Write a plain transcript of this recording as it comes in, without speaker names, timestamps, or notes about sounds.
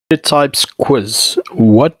Data types quiz.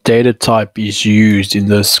 What data type is used in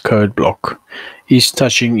this code block? Is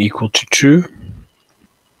touching equal to true?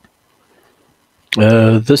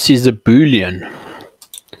 This is a Boolean.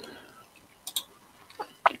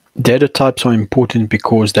 Data types are important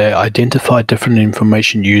because they identify different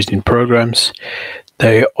information used in programs.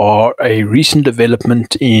 They are a recent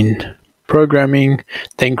development in programming.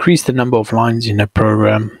 They increase the number of lines in a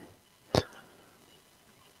program.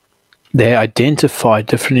 They identify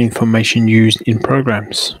different information used in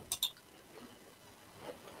programs.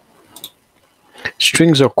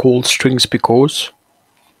 Strings are called strings because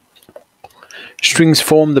strings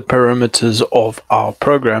form the parameters of our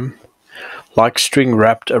program, like string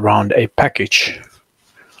wrapped around a package.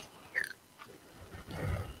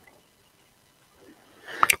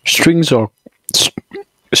 Strings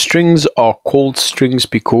are called strings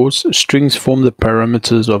because strings form the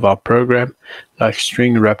parameters of our program, like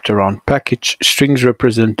string wrapped around package. Strings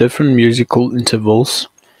represent different musical intervals,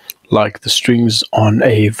 like the strings on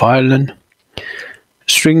a violin.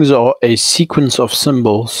 Strings are a sequence of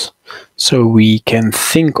symbols, so we can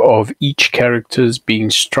think of each character as being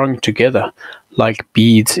strung together, like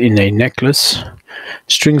beads in a necklace.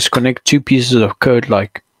 Strings connect two pieces of code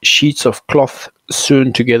like sheets of cloth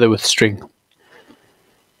sewn together with string.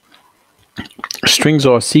 Strings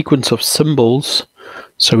are a sequence of symbols,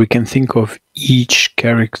 so we can think of each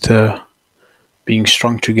character being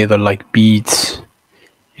strung together like beads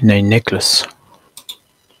in a necklace.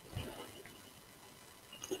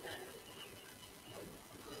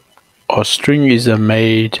 A string is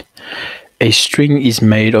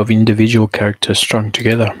made of individual characters strung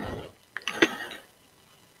together.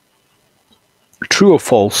 True or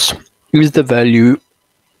false? Is the value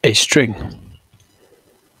a string?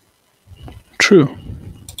 True.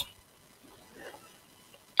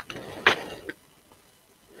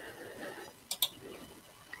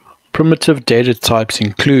 Primitive data types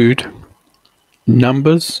include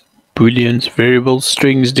numbers, booleans, variables,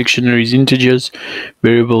 strings, dictionaries, integers,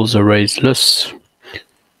 variables, arrays, lists,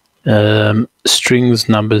 strings,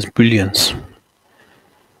 numbers, booleans.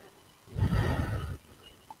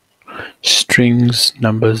 Strings,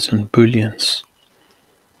 numbers, and booleans.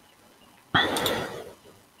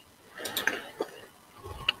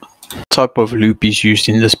 Type of loop is used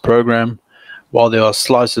in this program. While there are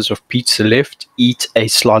slices of pizza left, eat a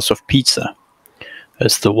slice of pizza.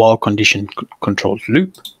 That's the while condition controlled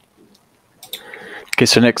loop. Okay,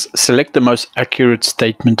 so next, select the most accurate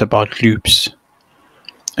statement about loops.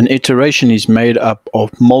 An iteration is made up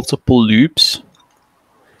of multiple loops.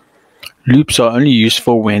 Loops are only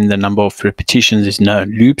useful when the number of repetitions is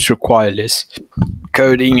known. Loops require less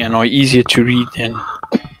coding and are easier to read than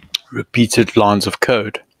repeated lines of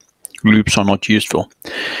code. Loops are not useful.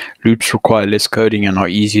 Loops require less coding and are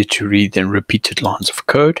easier to read than repeated lines of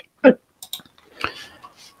code.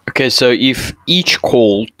 Okay, so if each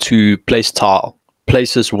call to place tile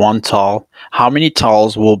places one tile, how many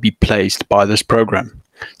tiles will be placed by this program?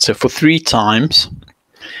 So for 3 times,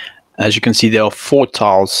 as you can see, there are 4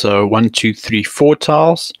 tiles. So 1, 2, 3, 4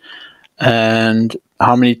 tiles. And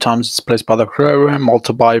how many times it's placed by the program?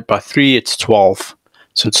 Multiplied by 3, it's 12.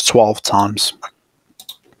 So it's 12 times.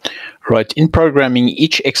 Right, in programming,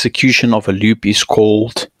 each execution of a loop is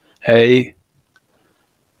called a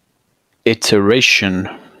iteration.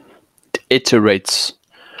 It iterates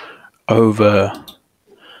over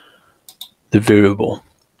the variable.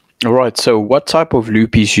 All right, so what type of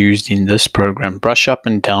loop is used in this program? Brush up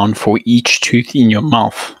and down for each tooth in your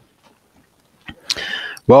mouth.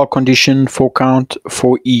 While condition, for count,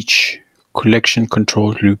 for each collection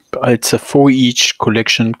controlled loop. It's a for each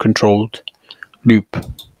collection controlled loop.